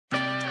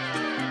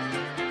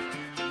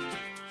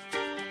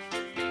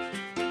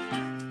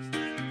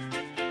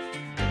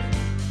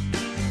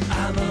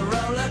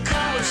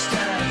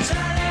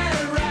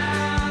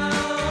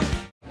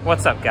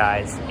What's up,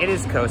 guys? It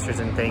is Coasters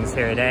and Things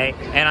here today,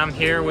 and I'm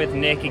here with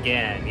Nick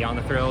again, Beyond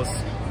the Thrills.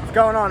 What's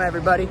going on,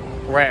 everybody?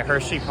 We're at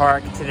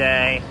Hersheypark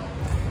today.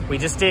 We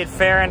just did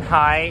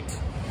Fahrenheit,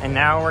 and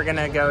now we're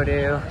gonna go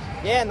to...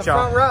 Yeah, in the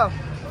front row.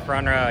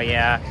 Front row,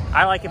 yeah.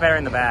 I like it better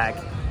in the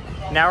back.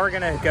 Now we're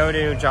gonna go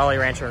to Jolly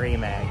Rancher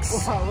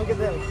Remix. Wow, look at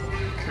this.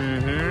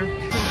 Mm-hmm.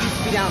 It used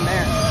to be down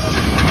there.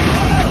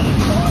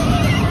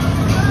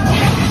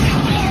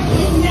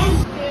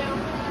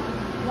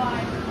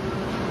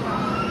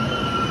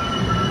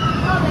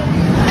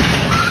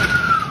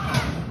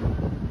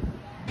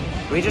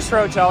 We just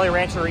rode Jolly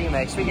Rancher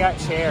Remix. We got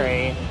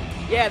Cherry.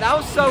 Yeah, that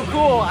was so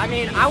cool. I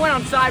mean, I went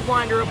on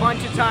Sidewinder a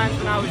bunch of times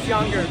when I was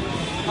younger.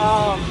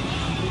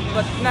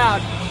 But no,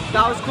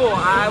 that was cool.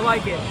 I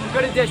like it.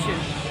 Good addition.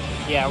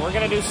 Yeah, we're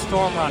gonna do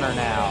Storm Runner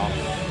now.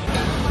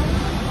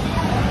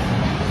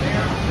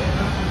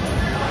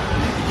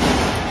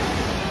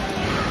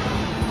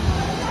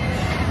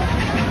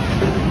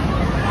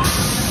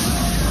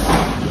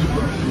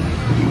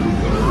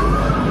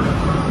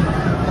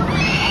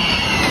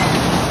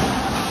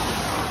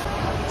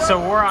 So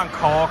we're on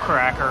Coal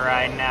Cracker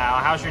right now.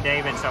 How's your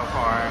day been so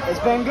far? It's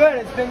been good.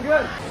 It's been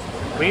good.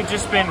 We've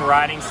just been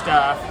riding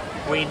stuff.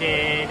 We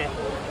did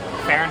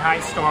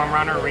Fahrenheit Storm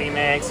Runner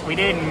Remix. We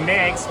did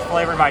Mixed,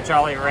 flavored by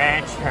Jolly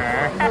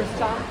Rancher. First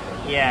time?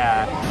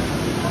 Yeah.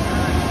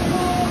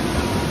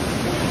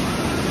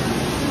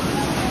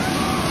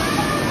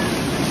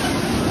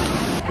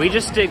 We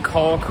just did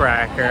Coal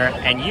Cracker,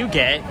 and you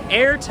get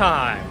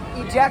airtime.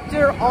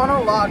 Ejector on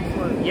a log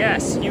flume.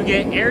 Yes, you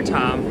get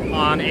airtime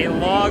on a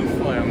log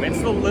flume.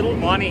 It's the little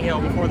bunny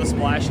hill before the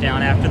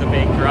splashdown after the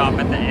big drop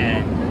at the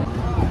end.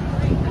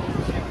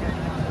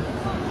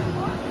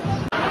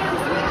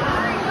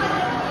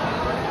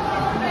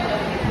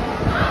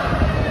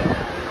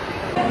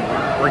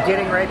 We're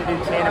getting ready to do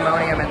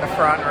Candemonium in the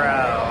front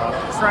row.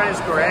 This ride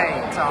is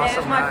great. It's awesome. Yeah,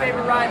 it's my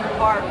favorite ride in the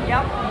park.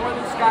 Yep, more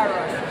than Sky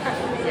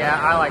Rush. Yeah,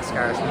 I like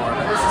Sky Rush more,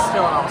 but this is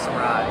still an awesome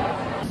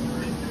ride.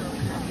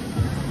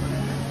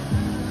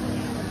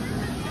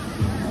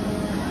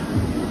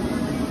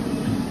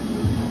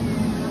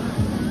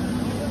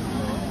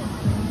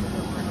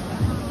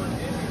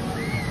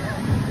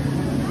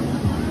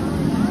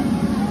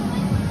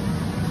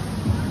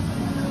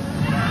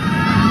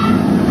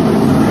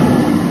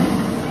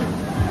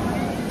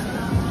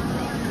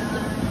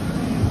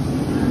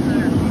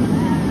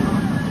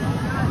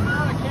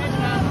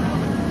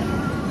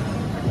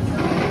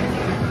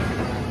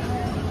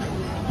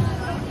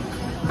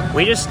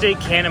 We just did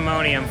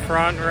Candemonium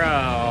front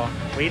row.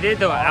 We did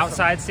the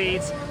outside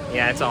seats.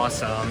 Yeah, it's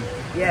awesome.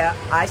 Yeah,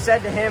 I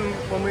said to him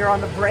when we were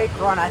on the brake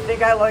run, I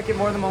think I like it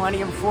more than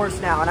Millennium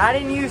Force now, and I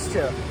didn't used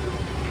to.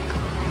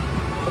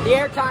 But the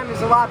airtime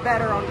is a lot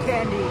better on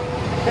Candy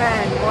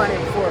than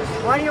Millennium Force.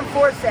 Millennium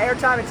Force, the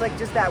airtime, it's like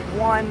just that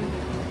one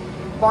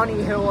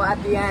bunny hill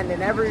at the end,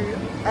 and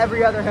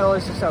every other hill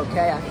is just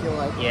okay, I feel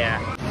like.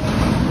 Yeah.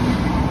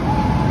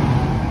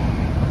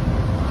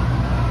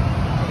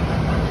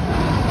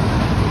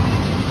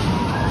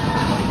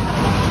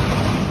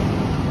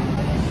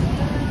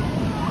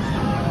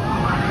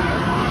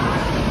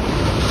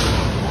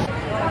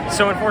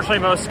 So unfortunately,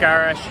 both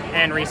Sky Rush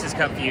and Reese's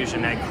Cup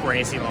Fusion had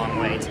crazy long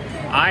waits.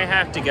 I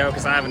have to go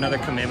because I have another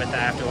commitment that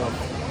I have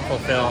to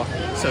fulfill.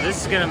 So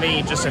this is going to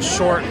be just a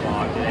short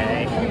vlog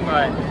today.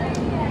 But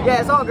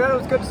yeah, it's all good. It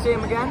was good to see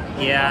him again.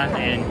 Yeah,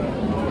 and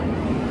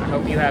I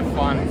hope you have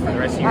fun for the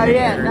rest of your day.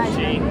 Yeah, nice.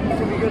 It's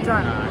gonna be a good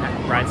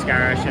time. Ride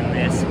Sky Rush and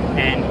this,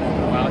 and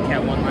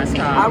Wildcat one last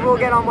time. I will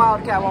get on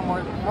Wildcat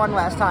one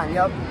last time.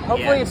 Yep.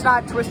 Hopefully yeah. It's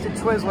not Twisted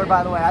Twizzler,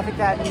 by the way. I think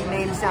that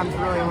name sounds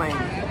really lame.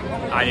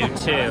 I do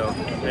too.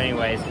 But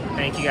anyways,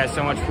 thank you guys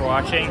so much for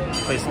watching.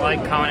 Please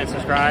like, comment, and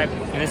subscribe.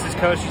 And this is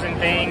Coasters and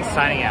Things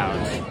signing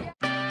out.